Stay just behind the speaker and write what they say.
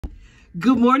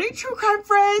Good morning, true crime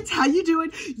friends. How you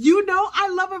doing? You know I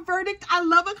love a verdict. I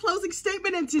love a closing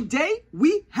statement. And today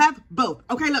we have both.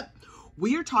 Okay, look,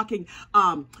 we are talking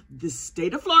the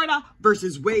state of Florida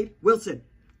versus Wade Wilson.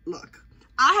 Look,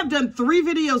 I have done 3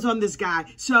 videos on this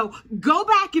guy. So go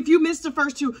back if you missed the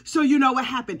first 2 so you know what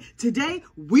happened. Today,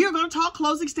 we are going to talk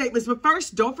closing statements. But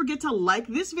first, don't forget to like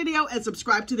this video and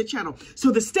subscribe to the channel. So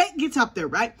the state gets up there,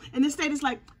 right? And the state is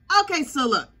like, okay, so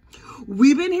look.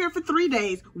 We've been here for 3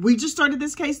 days. We just started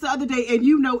this case the other day, and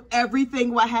you know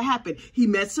everything what had happened. He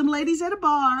met some ladies at a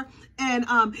bar,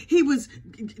 and he was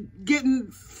getting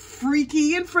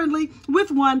freaky and friendly with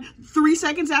one 3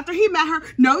 seconds after he met her.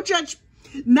 No judge,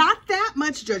 not that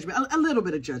much judgment, a little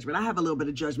bit of judgment. I have a little bit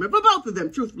of judgment for both of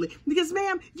them, truthfully, because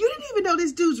ma'am, you didn't even know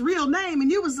this dude's real name,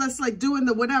 and you was just like doing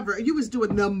the whatever. You was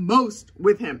doing the most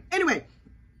with him. Anyway.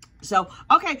 So,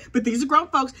 okay, but these are grown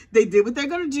folks. They did what they're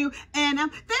going to do. And they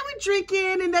were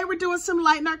drinking and they were doing some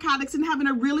light narcotics and having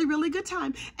a really, really good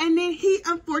time. And then he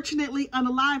unfortunately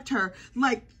unalived her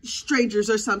like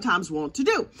strangers are sometimes wont to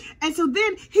do. And so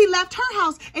then he left her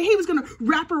house and he was going to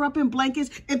wrap her up in blankets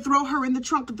and throw her in the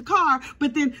trunk of the car.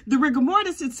 But then the rigor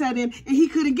mortis had set in and he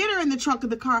couldn't get her in the trunk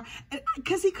of the car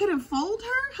because he couldn't fold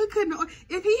her. He couldn't.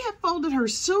 If he had folded her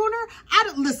sooner,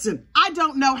 I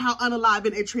don't know how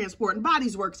unaliving and transporting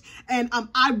bodies works. And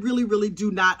I really, really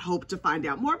do not hope to find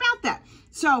out more about that.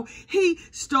 So he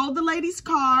stole the lady's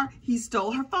car. He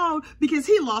stole her phone because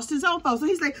he lost his own phone. So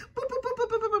he's like, boop, boop, boop, boop,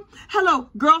 boop, boop, boop. Hello,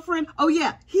 girlfriend. Oh,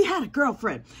 yeah, he had a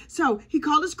girlfriend. So he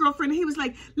called his girlfriend and he was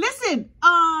like, listen,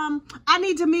 I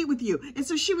need to meet with you. And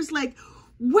so she was like,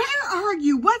 where are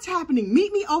you? What's happening?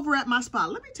 Meet me over at my spa.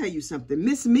 Let me tell you something.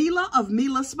 Miss Mila of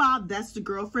Mila Spa, that's the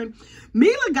girlfriend.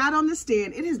 Mila got on the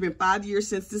stand. It has been 5 years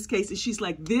since this case. And she's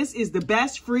like, this is the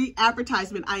best free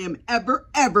advertisement I am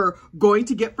ever going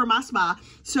to get for my spa.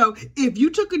 So if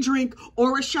you took a drink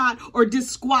or a shot or did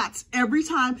squats every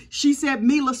time she said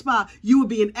Mila Spa, you would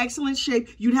be in excellent shape.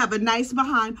 You'd have a nice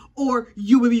behind, or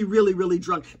you would be really, really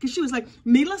drunk. Because she was like,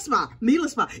 Mila Spa, Mila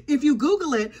Spa. If you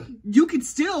Google it, you could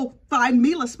still find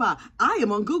Mila Spa. I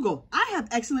am on Google. I have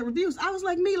excellent reviews. I was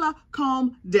like, Mila,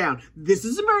 calm down. This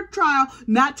is a murder trial,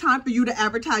 not time for you to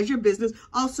advertise your business.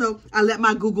 Also, I let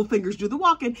my Google fingers do the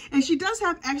walking, and she does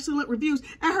have excellent reviews,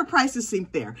 and her prices seem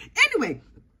fair. Anyway,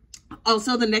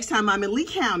 also, the next time I'm in Lee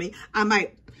County, I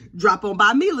might drop on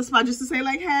by Mila's spa just to say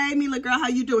like, hey, Mila girl, how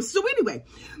you doing? So anyway,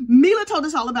 Mila told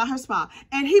us all about her spa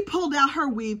and he pulled out her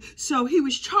weave. So he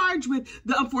was charged with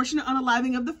the unfortunate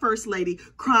unaliving of the first lady,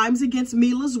 crimes against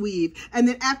Mila's weave. And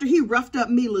then after he roughed up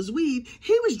Mila's weave,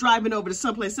 he was driving over to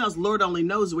someplace else, Lord only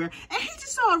knows where. And he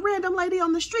just saw a random lady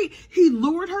on the street. He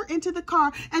lured her into the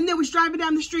car and then was driving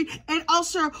down the street and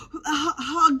also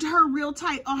hugged her real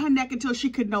tight on her neck until she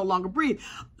could no longer breathe.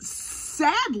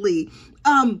 Sadly,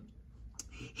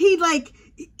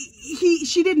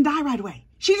 she didn't die right away.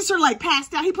 She just sort of like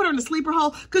passed out. He put her in a sleeper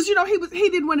hole because, you know, he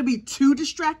didn't want to be too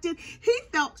distracted. He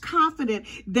felt confident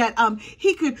that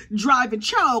he could drive and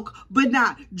choke, but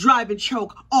not drive and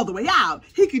choke all the way out.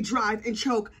 He could drive and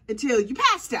choke until you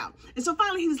passed out. And so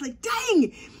finally he was like,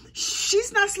 dang,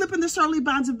 she's not slipping the surly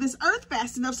bonds of this earth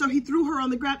fast enough. So he threw her on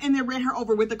the ground and then ran her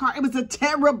over with the car. It was a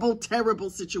terrible, terrible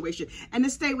situation. And the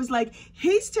state was like,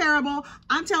 he's terrible.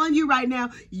 I'm telling you right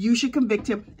now, you should convict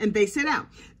him. And they sat out.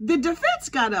 The defense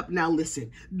got up. Now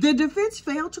listen, the defense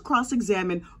failed to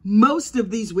cross-examine most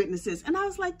of these witnesses. And I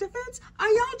was like, defense, are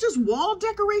y'all just wall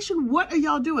decoration? What are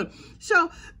y'all doing? So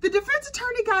the defense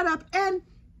attorney got up and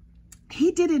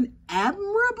he did an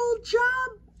admirable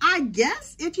job, I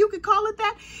guess, if you could call it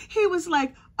that. He was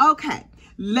like, okay,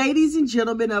 ladies and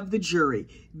gentlemen of the jury,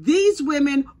 these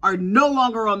women are no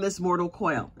longer on this mortal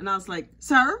coil. And I was like,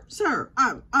 sir,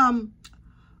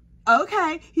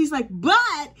 okay. He's like,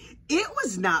 but it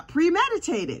was not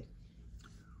premeditated.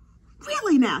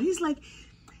 Really now? He's like,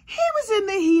 he was in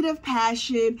the heat of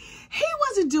passion. He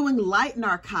wasn't doing light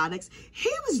narcotics.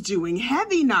 He was doing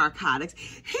heavy narcotics.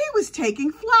 He was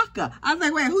taking Flocka. I was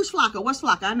like, wait, who's Flocka? What's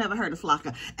Flocka? I never heard of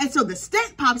Flocka. And so the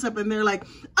state pops up and they're like,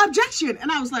 objection.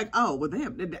 And I was like, oh, well,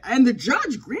 and the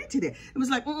judge granted it. It was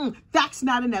like, that's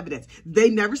not an evidence. They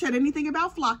never said anything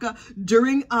about Flocka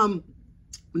during,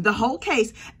 the whole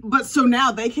case, but so now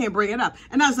they can't bring it up.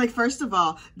 And I was like, first of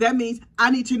all, that means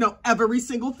I need to know every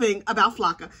single thing about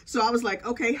Flocka. So I was like,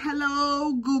 okay,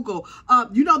 hello, Google.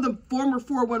 You know the former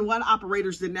 411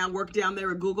 operators that now work down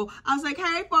there at Google? I was like,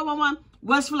 hey, 411,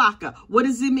 What's flaca? What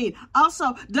does it mean?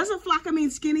 Also, doesn't flaca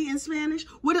mean skinny in Spanish?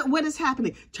 What is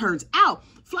happening? Turns out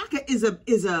flaca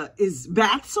is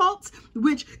bath salts,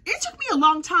 which it took me a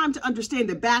long time to understand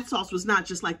that bath salts was not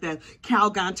just like the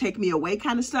Calgon take me away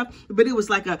kind of stuff, but it was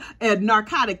like a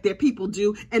narcotic that people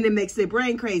do and it makes their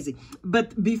brain crazy.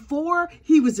 But before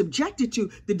he was objected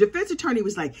to, the defense attorney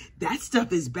was like, that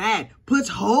stuff is bad, puts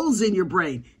holes in your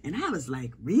brain. And I was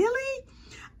like, really?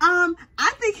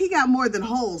 I think he got more than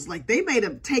holes. Like they made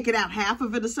him take it out half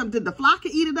of it or something. Did the flaca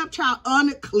eat it up, child?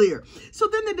 Unclear. So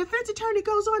then the defense attorney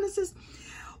goes on and says,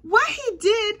 what he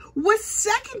did was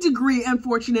second degree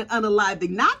unfortunate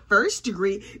unaliving, not first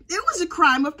degree. It was a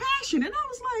crime of passion. And I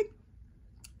was like,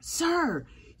 sir,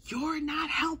 you're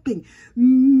not helping.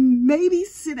 Maybe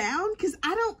sit down, because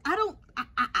I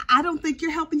don't think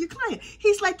you're helping your client.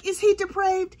 He's like, is he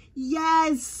depraved?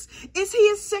 Yes. Is he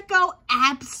a sicko?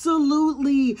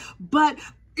 Absolutely. But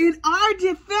in our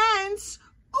defense,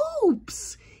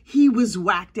 oops, he was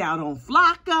whacked out on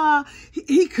flaca.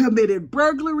 He committed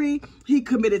burglary. He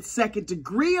committed second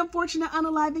degree unfortunate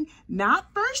unaliving, not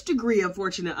first degree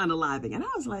unfortunate unaliving. And I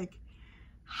was like,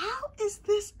 how is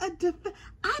this a defense?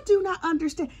 I do not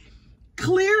understand.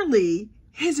 Clearly,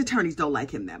 his attorneys don't like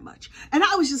him that much. And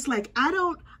I was just like, I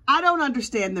don't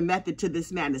understand the method to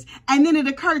this madness. And then it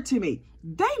occurred to me,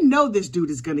 they know this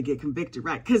dude is going to get convicted,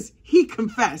 right? Because he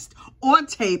confessed on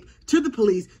tape to the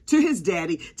police, to his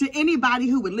daddy, to anybody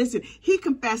who would listen. He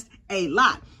confessed a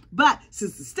lot. But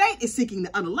since the state is seeking the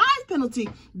unalive penalty,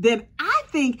 then I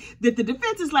think that the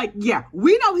defense is like, yeah,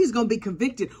 we know he's going to be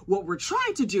convicted. What we're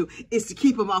trying to do is to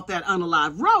keep him off that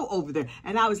unalive row over there.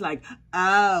 And I was like,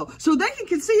 oh, so they can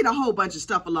concede a whole bunch of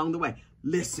stuff along the way.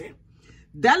 Listen,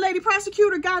 that lady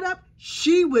prosecutor got up.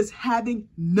 She was having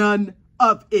none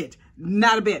of it.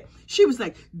 Not a bit. She was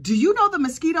like, do you know the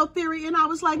mosquito theory? And I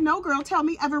was like, no, girl, tell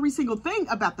me every single thing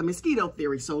about the mosquito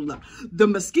theory. So look, the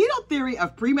mosquito theory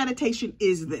of premeditation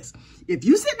is this. If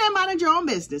you sit there minding your own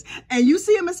business and you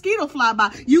see a mosquito fly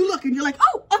by, you look and you're like,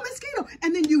 oh, a mosquito.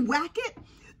 And then you whack it.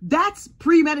 That's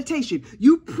premeditation.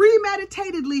 You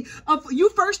premeditatedly, you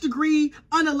first degree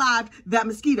unalived that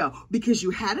mosquito because you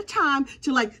had a time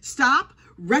to like stop,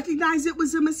 recognize it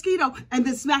was a mosquito, and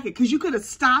then smack it. Because you could have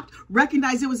stopped,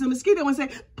 recognized it was a mosquito, and say,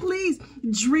 please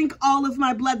drink all of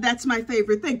my blood. That's my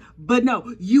favorite thing. But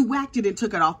no, you whacked it and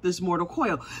took it off this mortal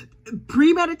coil.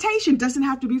 Premeditation doesn't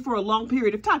have to be for a long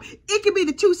period of time. It could be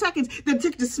the 2 seconds that it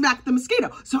took to smack the mosquito.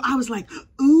 So I was like,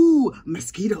 ooh,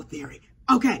 mosquito theory.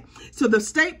 Okay, so the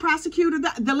state prosecutor,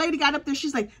 the lady got up there.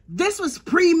 She's like, this was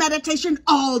premeditation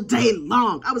all day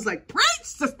long. I was like, praise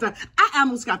sister. I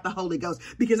almost got the Holy Ghost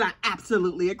because I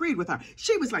absolutely agreed with her.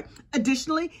 She was like,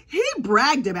 additionally, he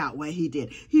bragged about what he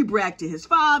did. He bragged to his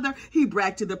father. He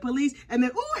bragged to the police. And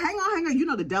then, ooh, hang on. You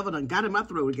know the devil done got in my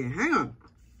throat again. Hang on.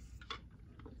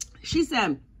 She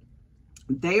said,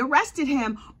 they arrested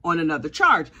him on another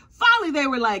charge. Finally, they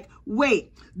were like,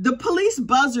 wait, the police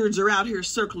buzzards are out here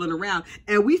circling around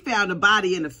and we found a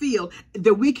body in a field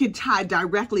that we could tie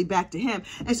directly back to him.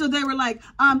 And so they were like,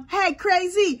 hey,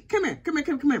 crazy, come here.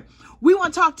 We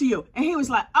want to talk to you. And he was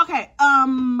like, okay,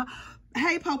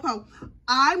 hey, Popo,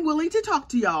 I'm willing to talk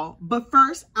to y'all, but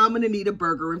first I'm going to need a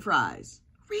burger and fries.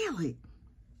 Really?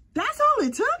 That's all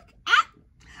it took?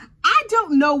 I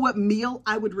don't know what meal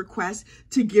I would request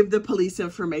to give the police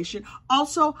information.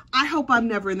 Also, I hope I'm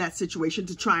never in that situation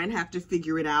to try and have to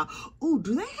figure it out. Oh,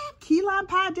 do they have key lime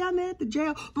pie down there at the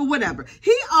jail? But whatever.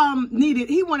 He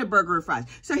wanted burger and fries.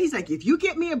 So he's like, if you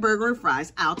get me a burger and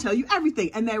fries, I'll tell you everything.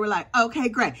 And they were like, okay,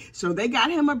 great. So they got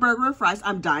him a burger and fries.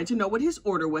 I'm dying to know what his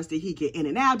order was. Did he get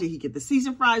In-N-Out? Did he get the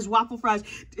seasoned fries, waffle fries?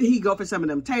 Did he go for some of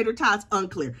them tater tots?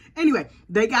 Unclear. Anyway,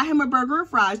 they got him a burger and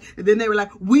fries. And then they were like,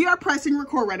 we are pressing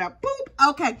record right now.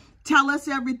 Boop. Okay. Tell us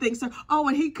everything, sir. Oh,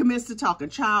 and he commits to talking.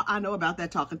 Child, I know about that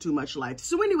talking too much life.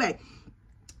 So anyway,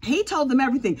 he told them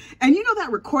everything. And you know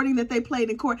that recording that they played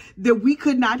in court that we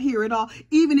could not hear at all?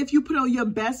 Even if you put on your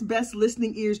best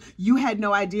listening ears, you had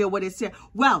no idea what it said.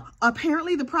 Well,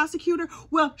 apparently the prosecutor,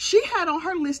 she had on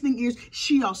her listening ears,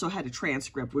 she also had a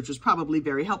transcript, which was probably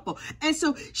very helpful. And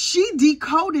so she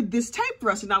decoded this tape for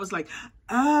us. And I was like,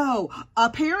 oh,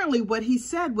 apparently what he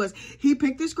said was he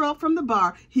picked this girl up from the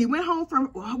bar. He went home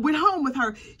with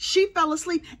her. She fell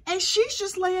asleep and she's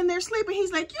just laying there sleeping.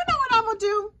 He's like, you know what I'm going to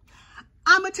do?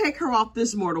 I'm going to take her off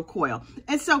this mortal coil.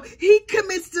 And so he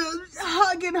commits to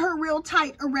hugging her real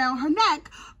tight around her neck.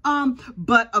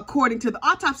 But according to the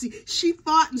autopsy, she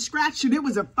fought and scratched and it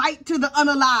was a fight to the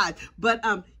unalive. But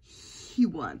he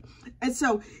won. And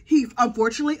so he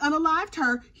unfortunately unalived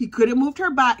her. He couldn't move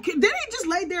her body. Then he just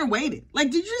laid there and waited. Like,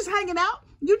 did you just hanging out?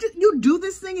 You do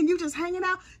this thing and you just hanging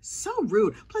out? So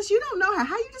rude. Plus, you don't know her.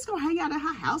 How you just gonna hang out at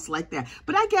her house like that?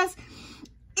 But I guess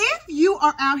if you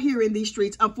are out here in these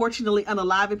streets, unfortunately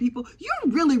unaliving people,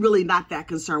 you're really not that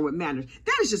concerned with manners.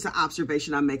 That is just an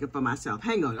observation I'm making for myself.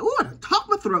 Hang on. Oh, I done talked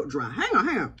my throat dry. Hang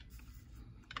on.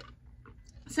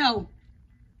 So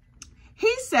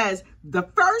he says the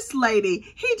first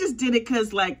lady, he just did it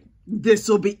because, like, this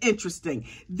will be interesting.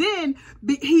 Then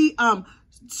he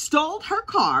stole her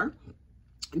car,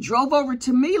 drove over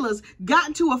to Mila's, got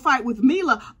into a fight with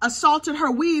Mila, assaulted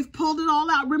her weave, pulled it all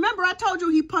out. Remember, I told you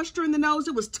he punched her in the nose.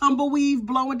 It was tumbleweed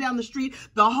blowing down the street.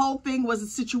 The whole thing was a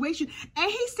situation.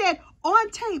 And he said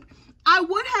on tape, I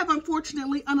would have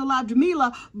unfortunately unalived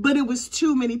Mila, but it was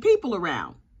too many people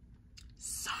around.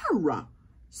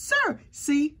 Sir,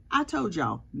 see, I told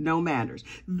y'all, no manners.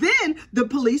 Then the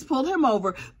police pulled him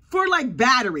over for, like,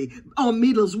 battery on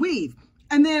Mila's weave.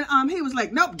 And then he was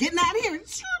like, nope, getting out of here.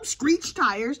 Screeched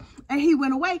tires. And he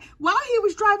went away. While he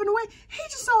was driving away, he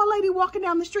just saw a lady walking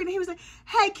down the street. And he was like,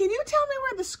 hey, can you tell me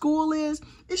where the school is?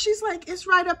 And she's like, it's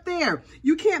right up there.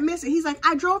 You can't miss it. He's like,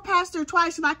 I drove past there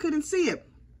twice and I couldn't see it.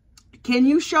 Can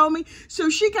you show me? So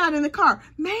she got in the car.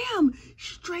 Ma'am,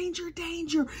 stranger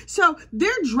danger. So they're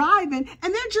driving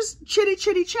and they're just chatting.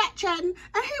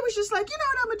 And he was just like, you know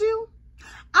what I'm going to do?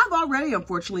 I've already,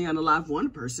 unfortunately, unalived one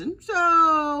person,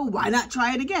 so why not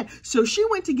try it again? So she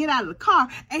went to get out of the car,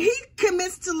 and he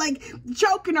commits to, like,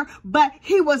 choking her, but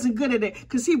he wasn't good at it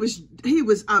because he was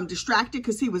distracted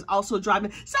because he was also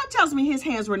driving. Some tells me his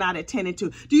hands were not at 10 and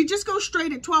 2. Do you just go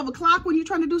straight at 12 o'clock when you're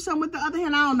trying to do something with the other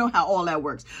hand? I don't know how all that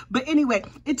works. But anyway,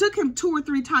 it took him 2 or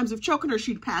 3 times of choking her.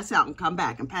 She'd pass out and come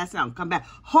back and pass out and come back.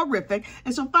 Horrific.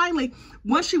 And so finally,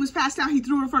 once she was passed out, he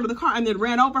threw her in front of the car and then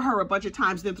ran over her a bunch of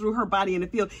times, then threw her body in the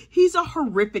field. He's a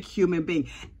horrific human being.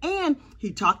 And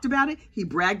he talked about it. He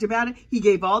bragged about it. He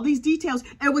gave all these details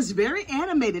and was very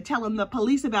animated telling the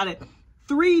police about it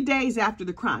 3 days after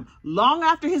the crime, long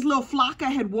after his little flocka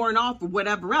had worn off or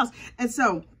whatever else. And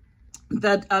so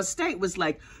the state was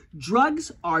like,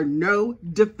 drugs are no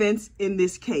defense in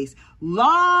this case.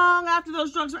 Long after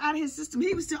those drugs were out of his system,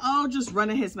 he was still all just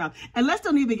running his mouth. And let's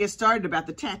don't even get started about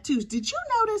the tattoos. Did you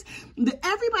notice that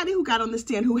everybody who got on the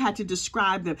stand who had to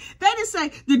describe them, they didn't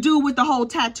say the dude with the whole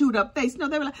tattooed up face. No,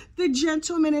 they were like, the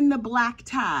gentleman in the black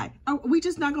tie. Are we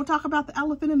just not going to talk about the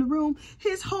elephant in the room?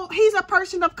 He's a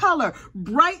person of color,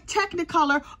 bright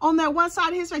technicolor on that one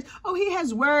side of his face. Oh, he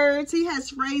has words. He has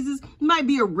phrases. Might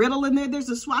be a riddle in there. There's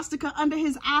a swastika under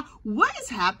his eye. What is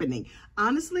happening?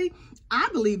 Honestly, I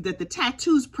believe that the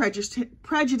tattoos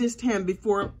prejudiced him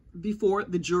before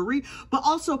the jury, but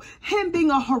also him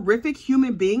being a horrific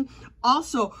human being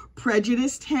also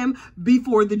prejudiced him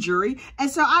before the jury. And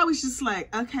so I was just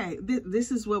like, okay,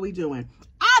 this is what we're doing.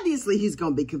 Obviously, he's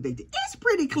going to be convicted. It's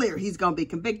pretty clear he's going to be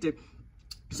convicted.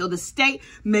 So the state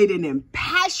made an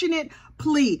impassionate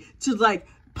plea to, like,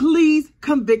 please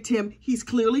convict him. He's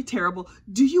clearly terrible.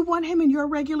 Do you want him in your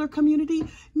regular community?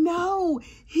 No,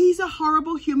 he's a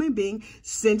horrible human being.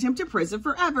 Send him to prison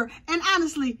forever. And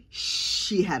honestly,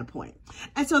 she had a point.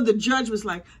 And so the judge was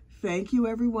like, thank you,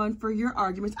 everyone, for your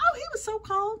arguments. Oh, he was so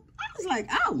calm. I was like,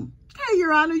 oh, okay,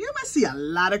 Your Honor, you must see a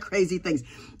lot of crazy things.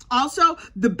 Also,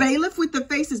 the bailiff with the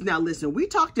faces. Now, listen, we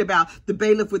talked about the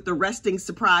bailiff with the resting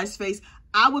surprise face.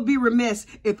 I would be remiss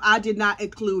if I did not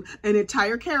include an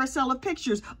entire carousel of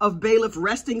pictures of bailiff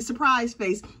resting surprise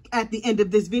face at the end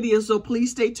of this video. So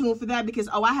please stay tuned for that because,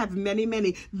 oh, I have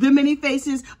many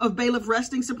faces of bailiff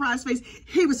resting surprise face.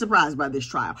 He was surprised by this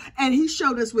trial. And he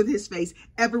showed us with his face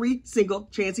every single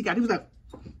chance he got. He was like,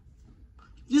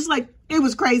 just like, it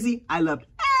was crazy. I loved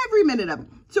every minute of it.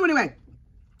 So anyway,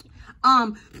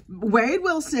 Wade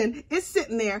Wilson is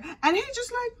sitting there and he's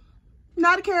just like,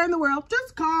 not a care in the world,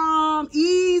 just calm,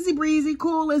 easy breezy,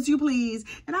 cool as you please.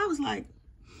 And I was like,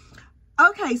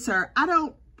 okay, sir,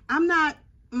 I'm not,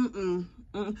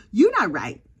 you're not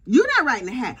right. You're not right in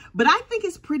the hat. But I think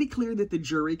it's pretty clear that the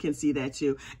jury can see that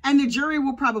too. And the jury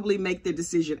will probably make their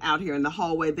decision out here in the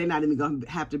hallway. They're not even going to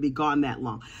have to be gone that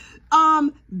long.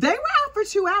 They were out for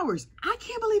 2 hours. I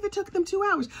can't believe it took them 2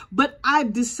 hours. But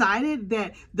I've decided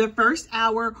that the first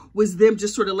hour was them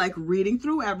just sort of like reading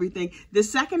through everything. The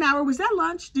second hour was that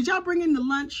lunch. Did y'all bring in the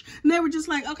lunch? And they were just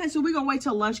like, okay, so we're going to wait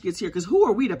till lunch gets here because who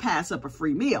are we to pass up a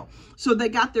free meal? So they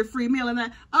got their free meal and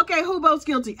then, okay, who votes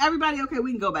guilty? Everybody, okay,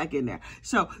 we can go back in there.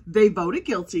 So they voted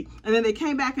guilty and then they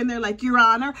came back and they're like, Your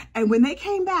Honor. And when they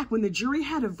came back, when the jury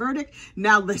had a verdict,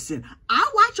 now listen, I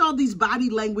watch all these body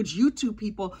language YouTube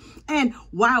people And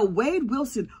while Wade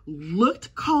Wilson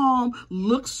looked calm,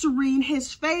 looked serene,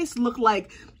 his face looked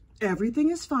like everything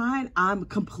is fine. I'm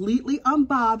completely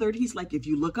unbothered. He's like, if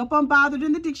you look up unbothered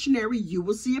in the dictionary, you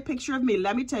will see a picture of me.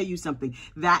 Let me tell you something.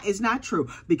 That is not true.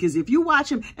 Because if you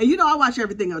watch him, and you know I watch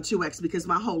everything on 2X because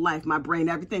my whole life, my brain,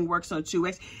 everything works on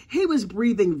 2X. He was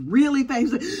breathing really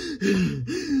fast.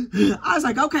 I was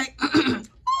like, okay.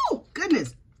 Oh,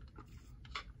 goodness.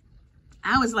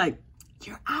 I was like,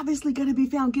 you're obviously going to be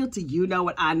found guilty. You know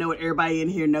what? I know it. Everybody in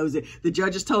here knows it. The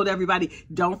judges told everybody,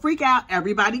 don't freak out.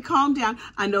 Everybody calm down.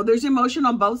 I know there's emotion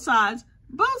on both sides.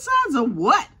 Both sides of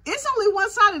what? It's only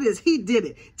one side of this. He did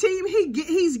it. Team,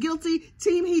 he's guilty.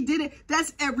 Team, he did it.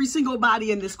 That's every single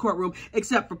body in this courtroom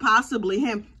except for possibly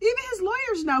him. Even his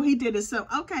lawyers know he did it. So,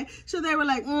 okay. So they were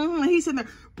like, He's sitting there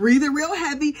breathing real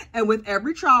heavy. And with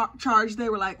every charge, they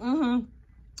were like,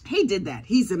 He did that.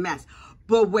 He's a mess.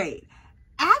 But wait.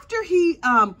 After he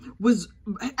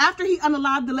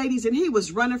unalived the ladies and he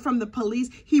was running from the police,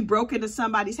 he broke into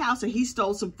somebody's house and he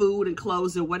stole some food and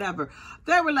clothes and whatever.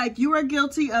 They were like, you are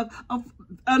guilty of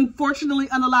unfortunately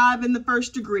unalive in the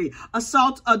first degree,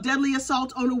 assault, a deadly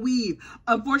assault on a weave,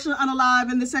 unfortunately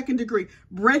unalive in the second degree,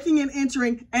 breaking and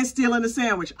entering and stealing a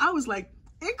sandwich. I was like,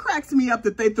 it cracks me up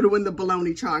that they threw in the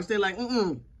baloney charge. They're like,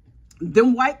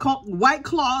 Them white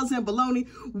claws and baloney.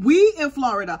 We in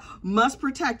Florida must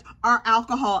protect our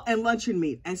alcohol and luncheon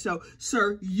meat. And so,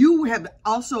 sir, you have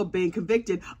also been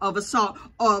convicted of assault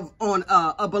on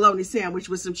a bologna sandwich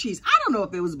with some cheese. I don't know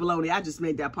if it was bologna. I just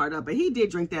made that part up. But he did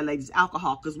drink that lady's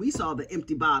alcohol because we saw the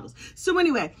empty bottles. So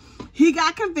anyway, he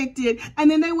got convicted.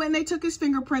 And then they went and they took his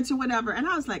fingerprints or whatever. And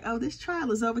I was like, oh, this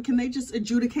trial is over. Can they just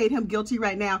adjudicate him guilty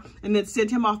right now and then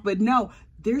send him off? But no.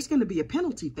 There's going to be a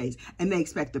penalty phase, and they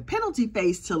expect the penalty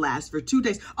phase to last for 2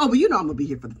 days. Oh, but you know I'm going to be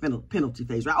here for the penalty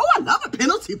phase, right? Oh, I love a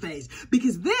penalty phase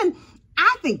because then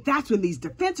I think that's when these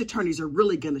defense attorneys are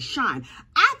really going to shine.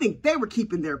 I think they were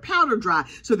keeping their powder dry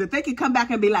so that they could come back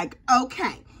and be like,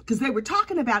 okay, because they were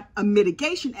talking about a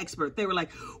mitigation expert. They were like,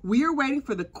 we are waiting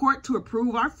for the court to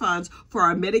approve our funds for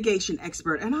our mitigation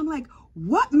expert. And I'm like,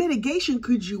 what mitigation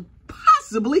could you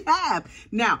possibly have?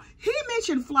 Now, he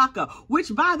mentioned Flocka,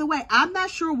 which, by the way, I'm not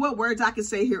sure what words I can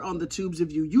say here on the tubes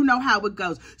of you. You know how it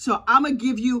goes. So I'm going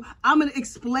to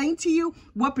explain to you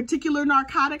what particular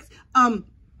narcotics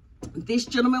this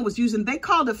gentleman was using. They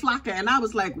called it Flocka, and I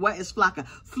was like, what is Flocka?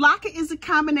 Flocka is a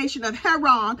combination of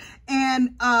heroin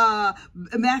and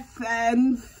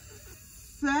methamphetamine.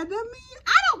 I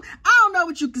don't know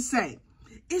what you could say.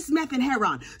 It's meth and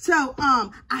heroin. So,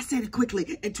 I said it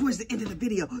quickly and towards the end of the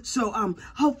video. So,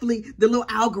 hopefully the little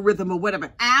algorithm or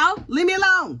whatever. Al, leave me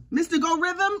alone. Mr. Go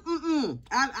Rhythm.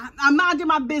 I'm minding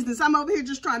my business. I'm over here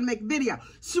just trying to make a video.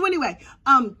 So anyway,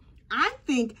 I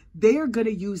think they're going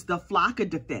to use the Flocka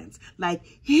defense. Like,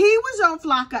 he was on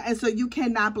Flocka, and so you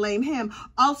cannot blame him.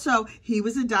 Also, he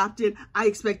was adopted. I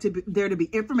expect there to be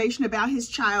information about his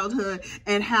childhood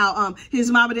and how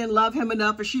his mama didn't love him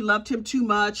enough, or she loved him too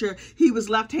much, or he was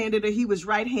left-handed, or he was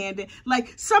right-handed.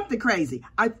 Like, something crazy.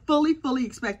 I fully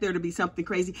expect there to be something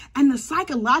crazy. And the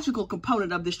psychological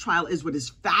component of this trial is what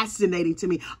is fascinating to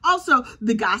me. Also,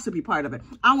 the gossipy part of it.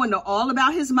 I want to know all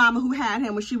about his mama who had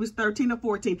him when she was 13 or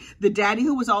 14. The daddy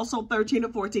who was also 13 or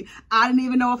 14. I didn't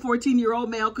even know a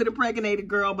 14-year-old male could impregnate a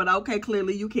girl, but okay,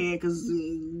 clearly you can, because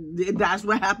that's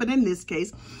what happened in this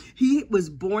case. He was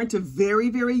born to very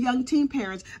young teen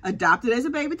parents, adopted as a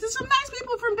baby to some nice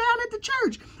people from down at the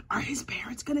church. Are his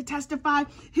parents going to testify?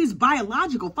 His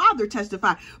biological father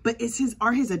testified, but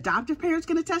are his adoptive parents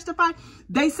going to testify?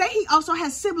 They say he also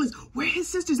has siblings. Where his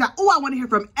sisters at? Oh, I want to hear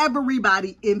from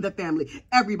everybody in the family.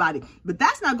 Everybody. But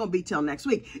that's not going to be till next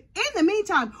week. In the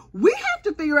meantime, we have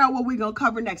to figure out what we're going to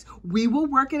cover next. We will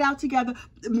work it out together.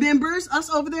 Members, us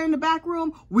over there in the back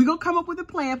room, we're going to come up with a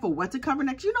plan for what to cover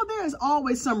next. You know, there is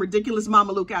always some ridiculous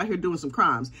Mama Luke out here doing some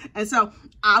crimes. And so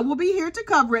I will be here to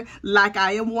cover it like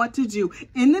I am wont to do.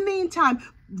 In the meantime,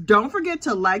 don't forget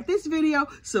to like this video,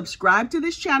 subscribe to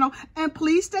this channel, and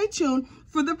please stay tuned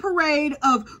for the parade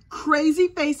of crazy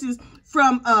faces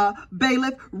from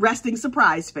Bailiff Resting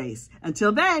Surprise Face.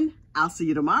 Until then, I'll see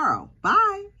you tomorrow.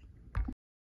 Bye.